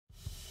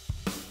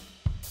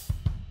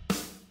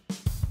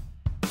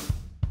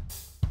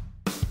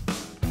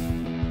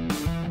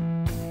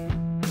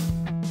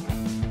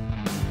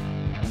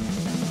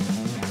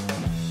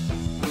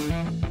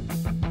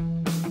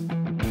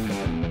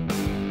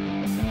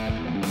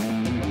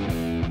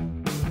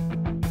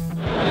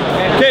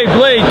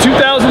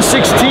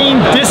2016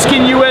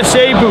 Diskin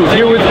USA booth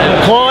here with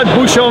Claude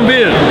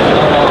Bouchonville.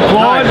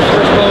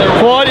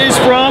 Claude is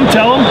from,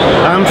 tell him.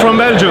 I'm from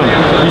Belgium.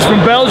 He's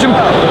from Belgium.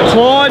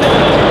 Claude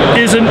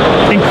is an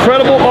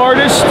incredible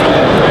artist.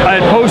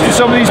 I had posted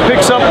some of these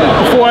pics up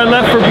before I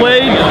left for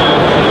Blade.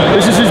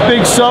 This is his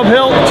big sub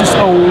hilt, just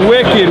a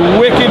wicked,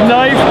 wicked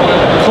knife.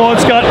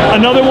 Claude's got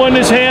another one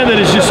in his hand that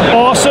is just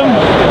awesome.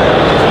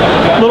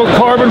 Little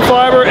carbon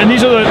fiber, and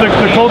these are the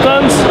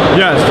Coltons?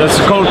 Yes, that's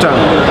Colton.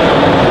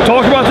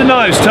 Talk about the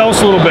knives, tell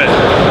us a little bit.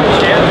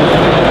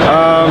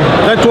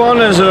 That one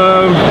has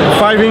a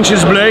 5-inch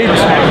blade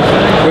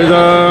with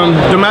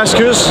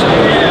Damascus,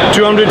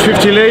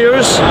 250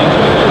 layers.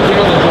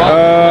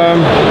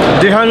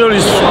 The handle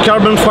is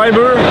carbon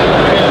fiber.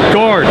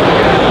 Guard.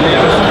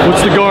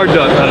 What's the guard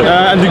done?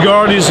 And the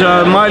guard is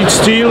mild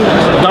steel,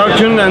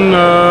 darkened and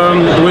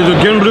with a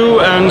gun blue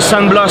and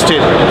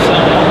sandblasted.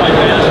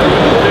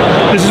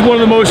 This is one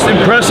of the most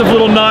impressive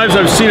little knives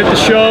I've seen at the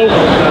show.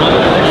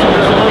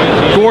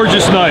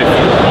 Gorgeous knife.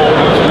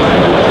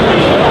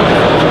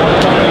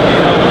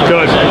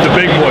 Good, the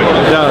big boy.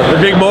 Yeah, the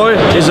big boy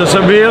is a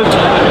sub-hilt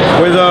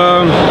with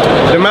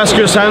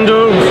Damascus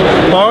handle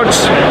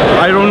parts,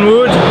 iron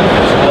wood.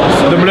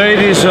 The blade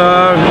is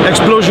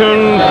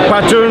explosion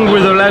pattern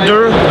with a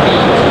ladder.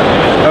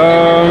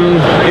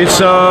 It's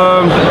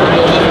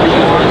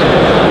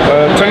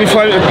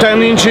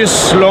 10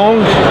 inches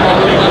long,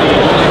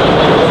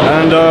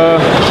 and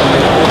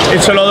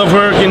it's a lot of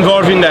work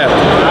involved in that.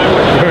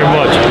 Very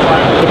much.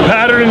 The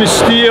pattern in the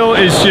steel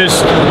is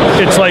just,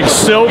 it's like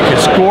silk,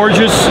 it's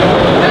gorgeous.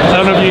 I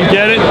don't know if you can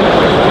get it.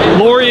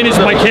 Lorian is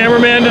my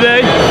cameraman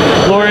today.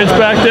 Lorian's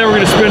back there, we're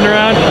going to spin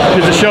around.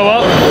 Does it show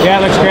up? Yeah,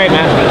 it looks great,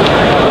 man.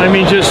 I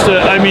mean, just,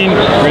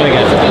 really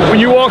good. When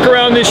you walk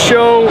around this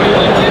show,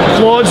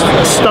 Claude's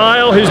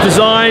style, his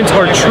designs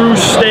are true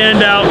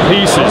standout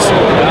pieces.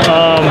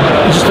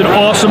 Just an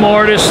awesome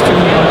artist.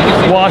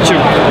 Watch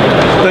him.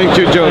 Thank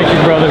you, Joe. Thank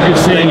you, brother. Good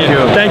seeing you.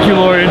 Thank you,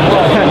 Lorian.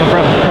 No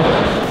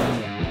problem.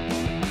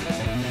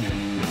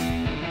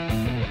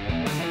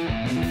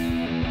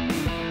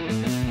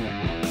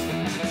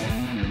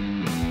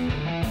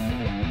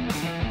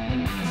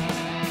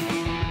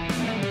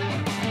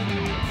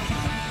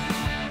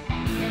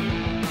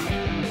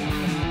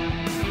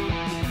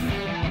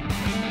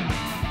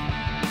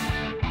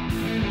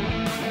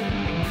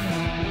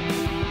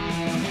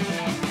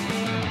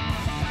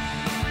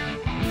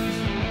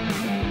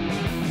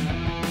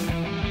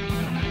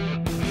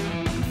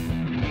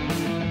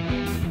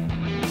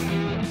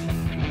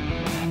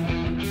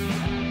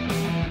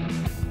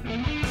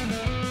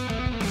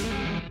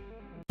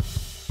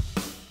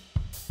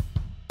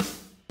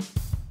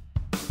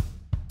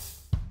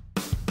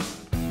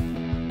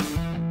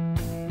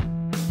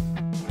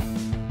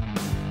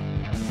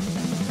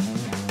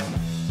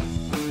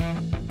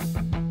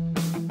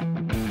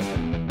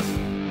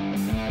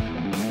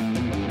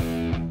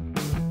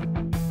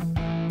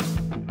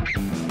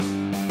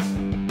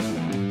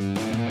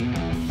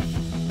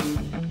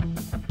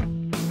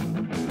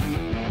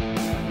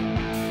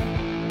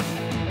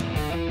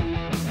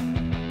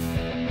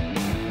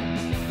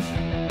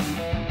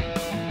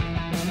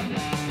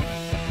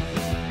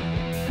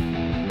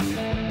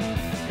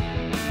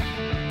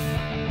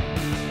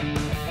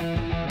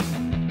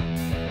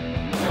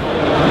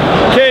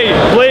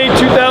 Blade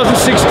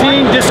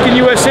 2016 Diskin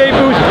USA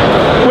booth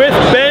with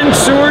Ben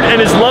Seward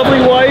and his lovely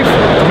wife,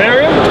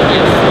 Miriam.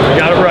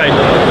 Got it right.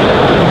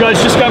 You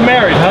guys just got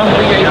married, huh?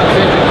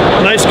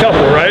 Nice couple,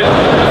 right?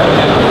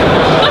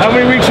 How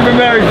many weeks have you been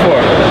married for?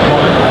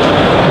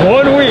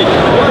 1 week.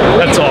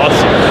 That's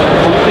awesome.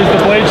 Is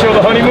the Blade show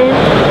the honeymoon?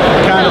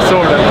 Kind of,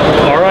 sort of.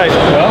 All right.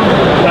 Well,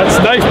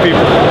 that's nice,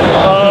 people.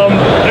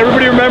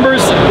 Everybody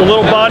remembers the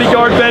little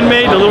bodyguard Ben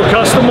made, the little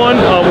custom one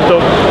with the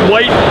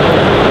white,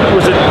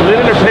 was it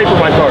linen or paper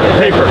micarta?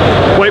 Paper.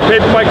 White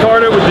paper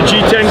micarta with the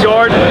G10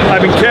 guard.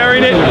 I've been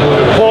carrying it.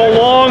 Paul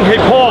Long. Hey,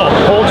 Paul.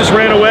 Paul just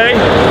ran away.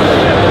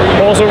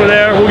 Paul's over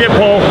there. We'll get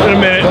Paul in a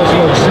minute.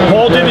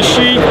 Paul did the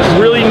sheet.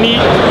 Really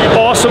neat.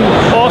 Awesome,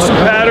 awesome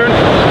pattern.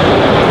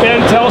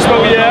 Ben, tell us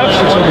what we have.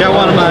 Got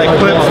one of my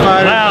Eclipse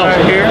fighters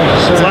right here.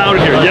 It's loud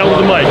in here. Yell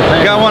with the mic.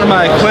 Got one of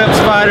my Eclipse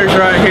fighters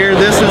right here.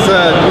 This is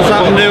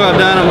something new I've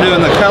done. I'm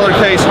doing the color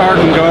case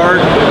hardened guard.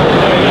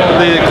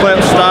 The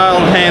Eclipse style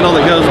handle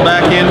that goes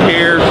back in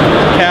here,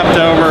 capped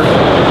over.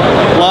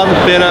 A lot of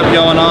fit up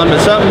going on,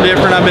 but something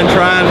different I've been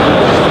trying.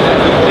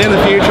 In the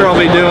future I'll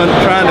be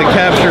trying to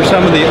capture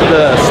some of the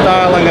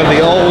styling of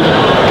the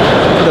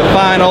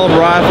fine old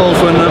rifles.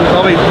 When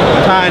I'll be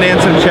tying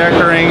in some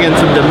checkering and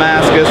some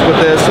Damascus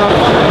with this. Some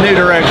new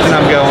direction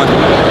I'm going.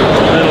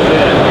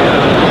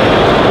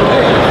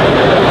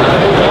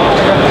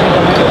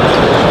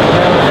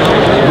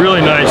 Really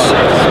nice.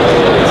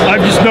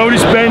 I've just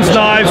noticed Ben's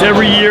knives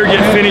every year get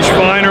finished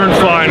finer and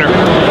finer.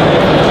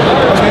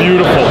 It's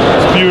beautiful.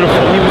 It's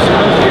beautiful.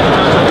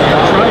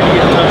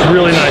 It's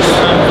really nice.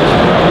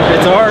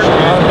 It's art,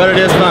 but it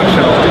is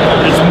functional.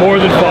 It's more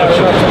than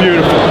functional. It's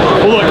beautiful.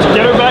 Well, look,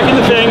 get her back in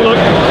the thing.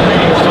 Look.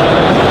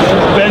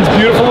 Ben's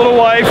beautiful little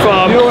wife.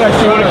 You want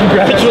to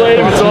congratulate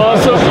him. It's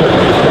awesome.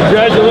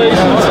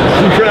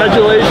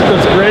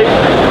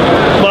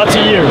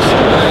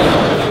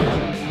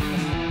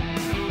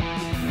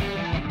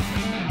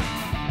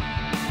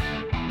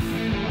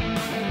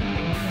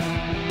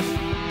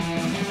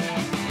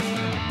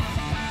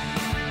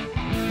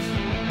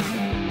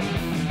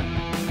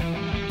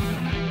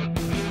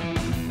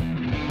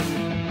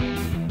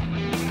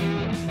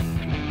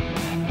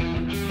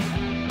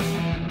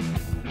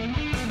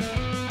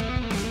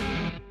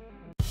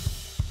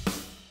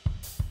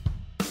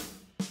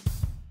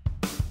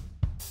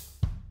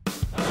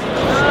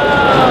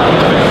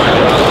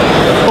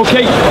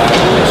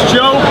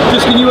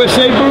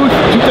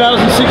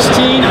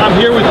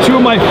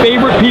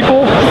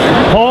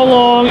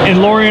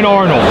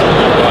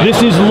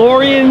 This is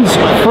Lorian's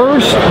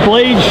first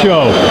blade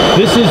show.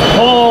 This is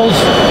Paul's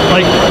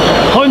like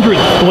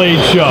 100th blade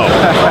show.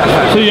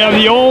 So you have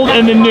the old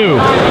and the new.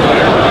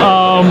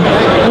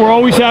 We're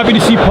always happy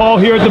to see Paul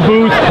here at the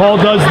booth. Paul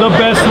does the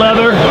best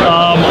leather.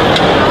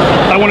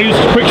 I want to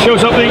just quick show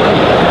something.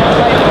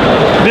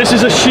 This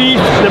is a sheath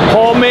that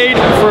Paul made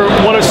for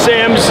one of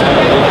Sam's.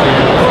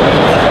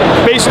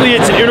 Basically,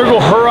 it's an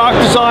integral Hurrock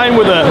design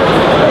with a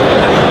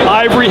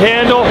ivory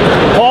handle.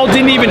 Paul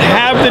didn't even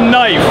have the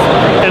knife,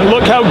 and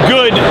look how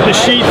good the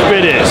sheath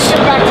fit is.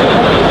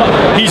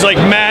 He's like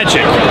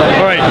magic.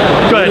 All right,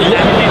 go ahead.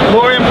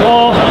 Lorian,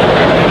 Paul,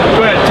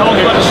 go ahead. Tell us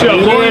about the show.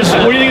 Lorian,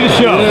 what do you think of the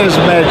show? It is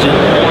magic.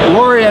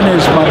 Lorian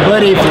is my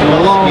buddy from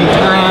a long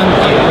time.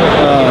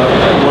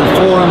 We're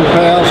foreign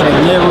pals.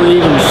 I've never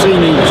even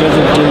seen each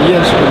other till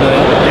yesterday.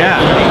 Yeah.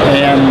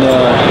 And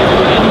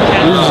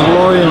this is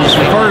Lorian's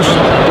first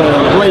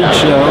blade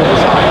show.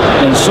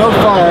 And so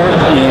far,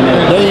 in a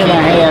day and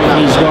a half,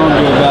 he's gone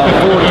to about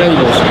 4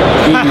 tables.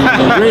 He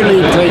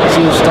really takes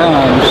his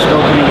time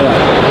scoping it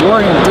out.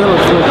 Lorian, tell us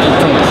what you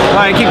think.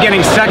 I keep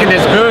getting stuck in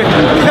this booth.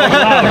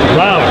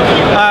 Wow.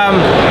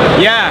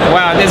 Yeah,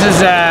 wow, this is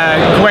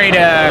quite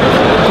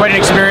an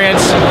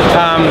experience.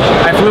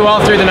 I flew all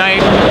through the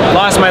night,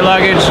 lost my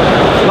luggage,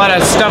 a lot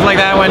of stuff like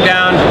that went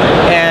down,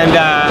 and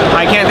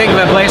I can't think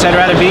of a place I'd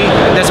rather be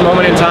at this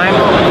moment in time.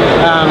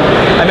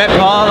 I met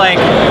Paul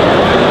like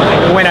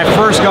when I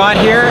first got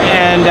here,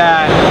 and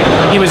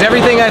he was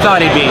everything I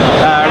thought he'd be.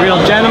 Real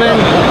gentleman,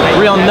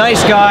 real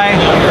nice guy,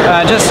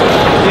 just,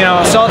 you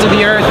know, salt of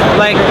the earth,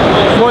 like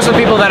most of the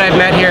people that I've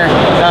met here.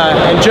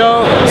 And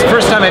Joe, it's the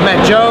first time I've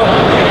met Joe.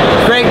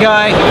 Great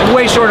guy,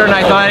 way shorter than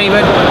I thought he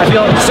would. I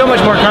feel so much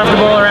more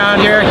comfortable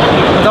around here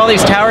with all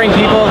these towering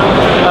people.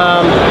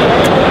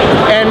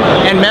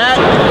 And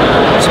Matt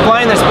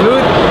supplying this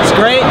booth, it's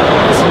great.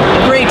 It's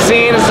a great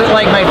scene. It's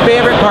like my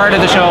favorite part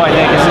of the show, I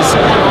think, is this,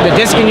 the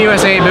Diskin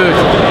USA booth.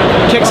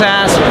 Kicks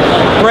ass,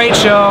 great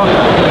show.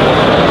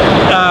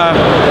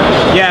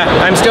 Yeah,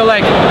 I'm still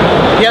like,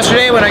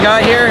 yesterday when I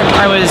got here,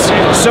 I was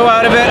so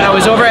out of it. I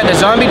was over at the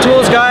Zombie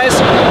Tools guys,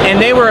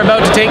 and they were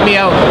about to take me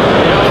out.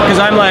 Because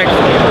I'm like,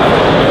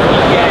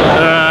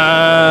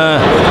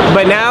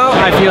 but now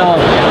I feel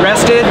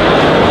rested,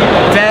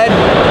 fed,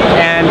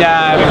 and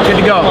good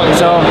to go.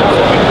 So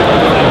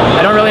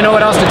I don't really know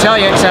what else to tell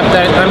you except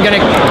that I'm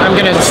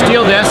gonna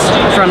steal this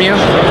from you.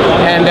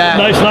 And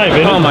Nice knife,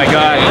 isn't it? Oh my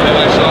god.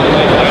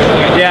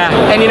 Yeah,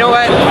 and you know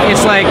what?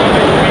 It's like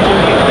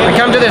I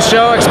come to this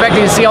show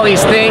expecting to see all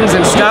these things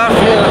and stuff,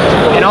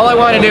 and all I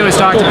want to do is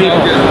talk to people.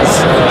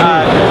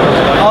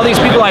 All these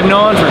people I've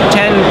known for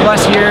 10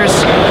 plus years,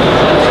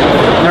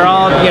 they're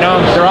all, you know,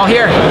 they're all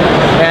here.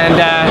 And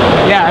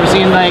yeah, I've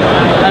seen like,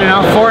 I don't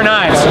know, 4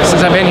 knives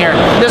since I've been here.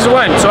 This is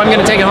one, so I'm going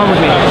to take it home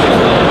with me.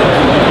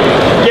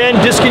 Again,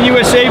 Diskin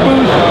USA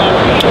booth.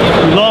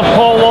 We love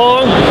Paul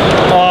Long.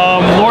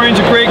 Lorian's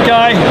a great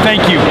guy.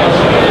 Thank you.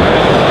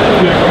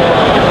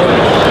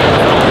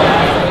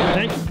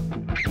 Thank you.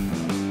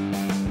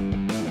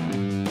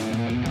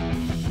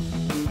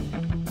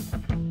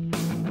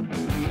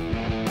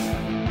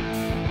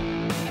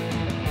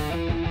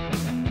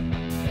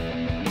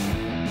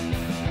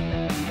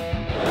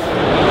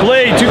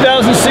 Blade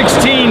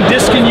 2016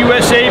 Diskin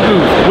USA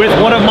booth with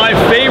one of my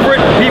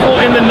favorite people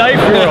in the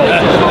knife world,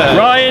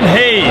 Ryan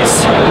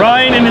Hayes.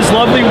 Ryan and his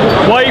lovely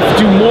wife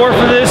do more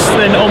for this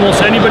than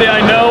almost anybody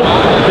I know.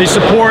 They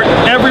support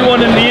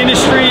everyone in the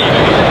industry.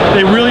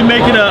 They really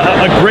make it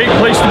a great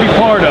place to be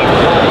part of.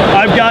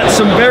 I've got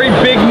some very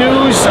big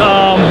news.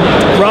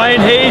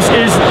 Ryan Hayes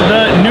is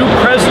the new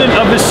president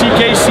of the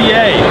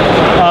CKCA.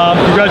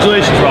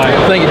 Congratulations, Ryan.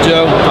 Thank you,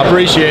 Joe. I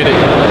appreciate it.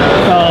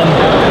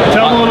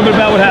 Tell them a little bit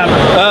about what happened.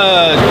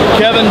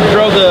 Kevin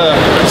drove the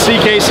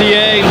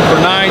CKCA for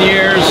 9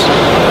 years.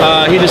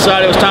 He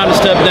decided it was time to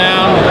step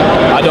down.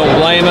 I don't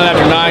blame him.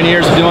 After 9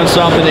 years of doing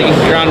something, it can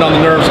grind on the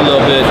nerves a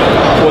little bit.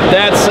 With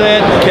that said,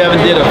 Kevin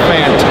did a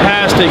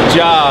fantastic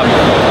job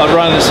of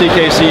running the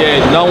CKCA.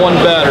 No one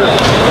better.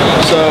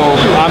 So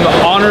I'm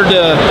honored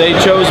they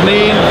chose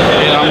me,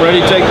 and I'm ready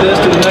to take this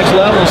to the next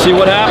level and see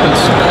what happens.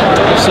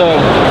 So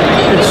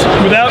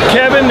without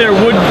Kevin, there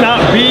would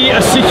not be a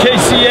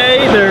CKCA.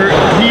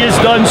 He has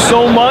done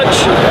so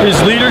much.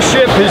 His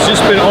leadership has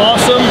just been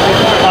awesome.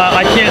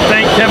 I can't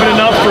thank Kevin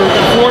enough for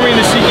forming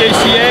the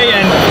CKCA,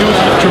 and he was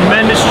a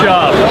tremendous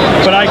job.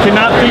 But I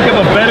cannot think of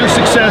a better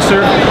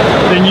successor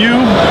than you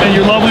and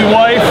your lovely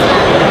wife.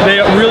 They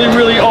really,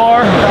 really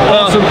are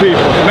awesome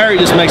people. Mary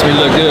just makes me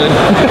look good.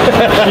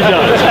 She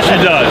does. She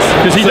does.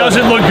 Because he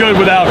doesn't look good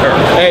without her.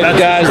 Hey,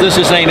 guys, this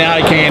just ain't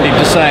eye candy,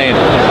 just saying.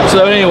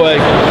 So anyway,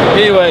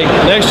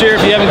 next year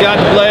if you haven't got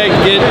the blade,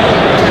 get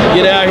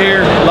out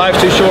here.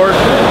 Life's too short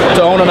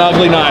to own an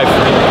ugly knife.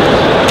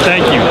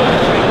 Thank you.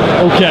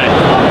 Okay.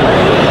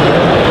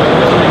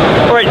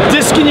 All right,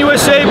 Diskin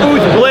USA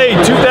booth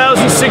Blade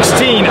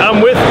 2016.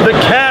 I'm with the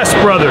Cass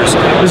brothers.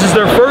 This is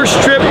their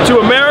first trip to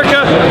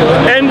America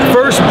and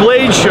first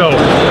Blade show.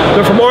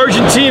 They're from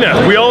Argentina.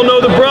 We all know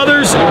the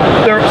brothers.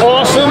 They're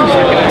awesome.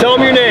 Tell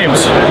them your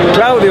names.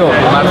 Claudio,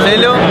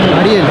 Marcelo,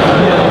 Ariel.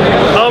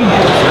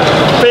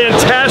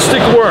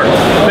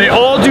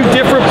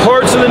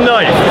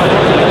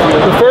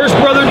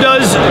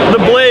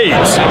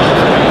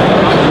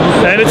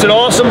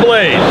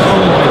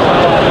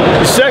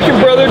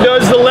 second brother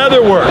does the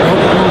leather work,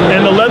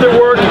 and the leather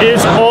work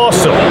is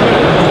awesome.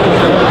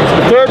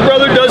 The third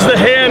brother does the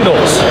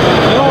handles,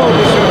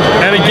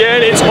 and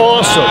again, it's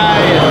awesome.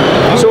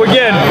 So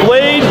again,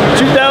 Blade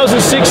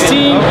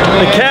 2016,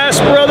 the Cass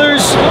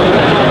brothers,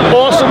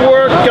 awesome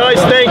work,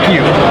 guys. Thank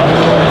you.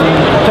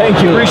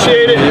 Thank you.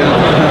 Appreciate it.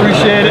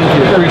 Appreciate it.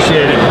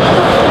 Appreciate it.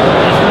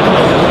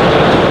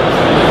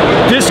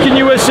 Diskin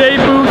USA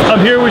booth.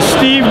 I'm here with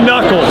Steve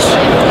Knuckles.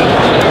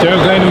 Joe,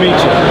 glad to meet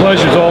you.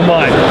 Pleasure's all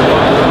mine.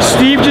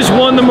 Steve just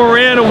won the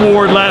Moran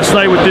Award last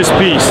night with this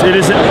piece. It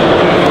is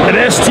an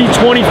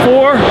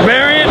ST24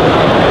 variant,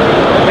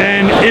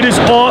 and it is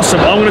awesome.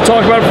 I'm going to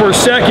talk about it for a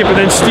second, but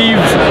then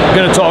Steve's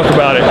going to talk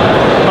about it.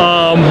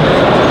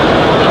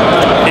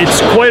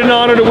 It's quite an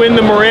honor to win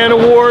the Moran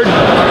Award.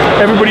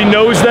 Everybody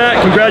knows that.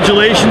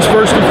 Congratulations,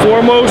 first and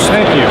foremost.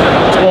 Thank you.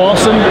 It's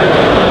awesome.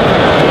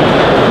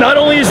 Not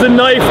only is the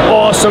knife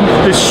awesome,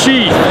 the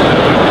sheath.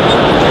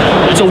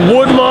 It's a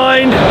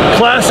wood-lined,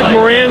 classic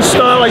Moran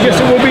style, I guess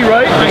it will be,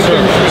 right?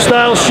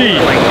 Style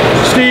sheath.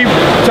 Steve,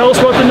 tell us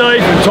about the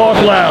knife and talk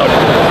loud.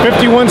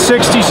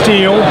 5160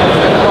 steel.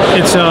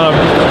 It's a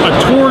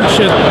torch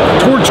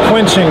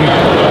quenching.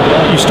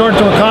 You start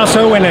the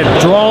Picasso and it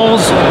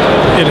draws,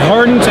 it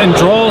hardens and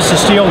draws the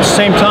steel at the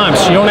same time,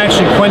 so you don't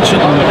actually quench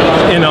it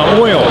in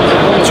oil.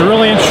 It's a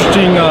really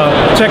interesting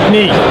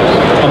technique.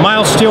 A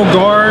mild steel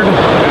guard,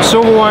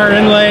 silver wire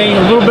inlay,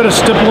 a little bit of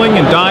stippling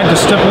and dyed the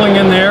stippling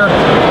in there,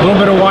 a little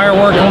bit of wire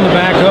work on the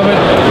back of it.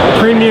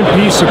 Premium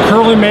piece of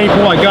curly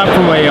maple I got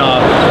from a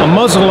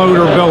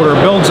muzzleloader builder,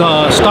 builds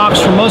stocks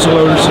for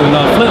muzzleloaders and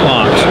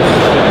flintlocks.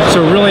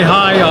 So really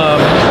high,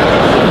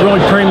 really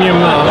premium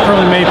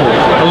curly maple.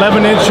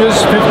 11 inches,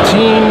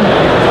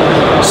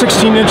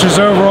 16 inches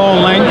overall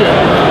length.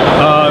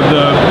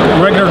 The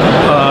regular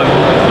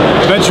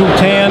vegetable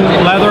tan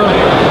leather.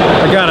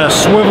 I got a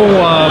swivel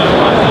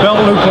belt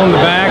loop on the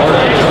back.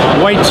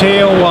 White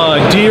tail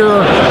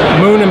deer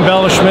moon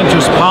embellishment,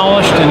 just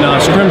polished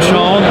and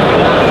scrimshawed.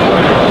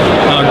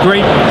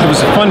 Great. It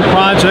was a fun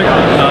project,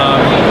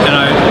 and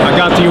I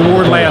got the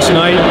award last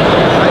night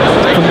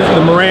for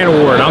the Moran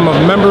Award. I'm a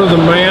member of the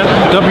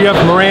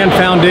WF Moran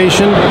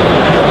Foundation.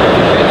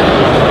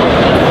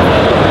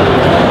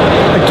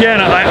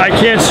 Again, I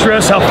can't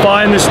stress how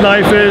fine this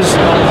knife is,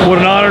 what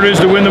an honor it is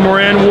to win the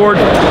Moran Award,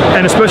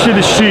 and especially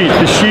the sheath.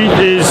 The sheath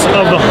is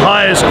of the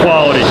highest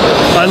quality.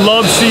 I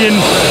love seeing,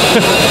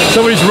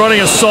 somebody's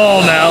running a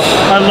saw now.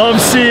 I love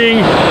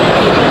seeing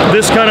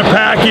this kind of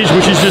package,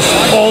 which is just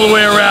all the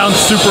way around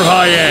super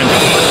high end.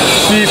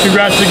 Steve,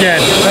 congrats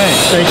again.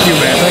 Thanks. Thank you,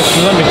 man. Thanks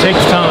for letting me take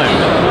the time.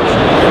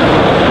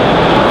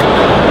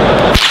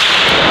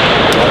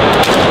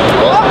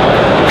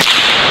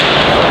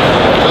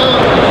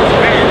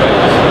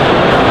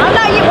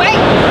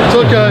 It's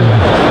okay.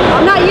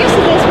 I'm not used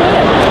to this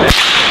whip.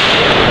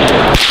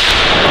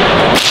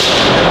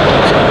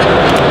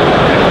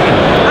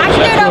 I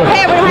can do it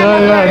okay. We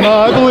don't have Yeah, no,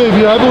 I believe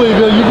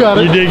you. You got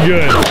it. You did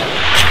good.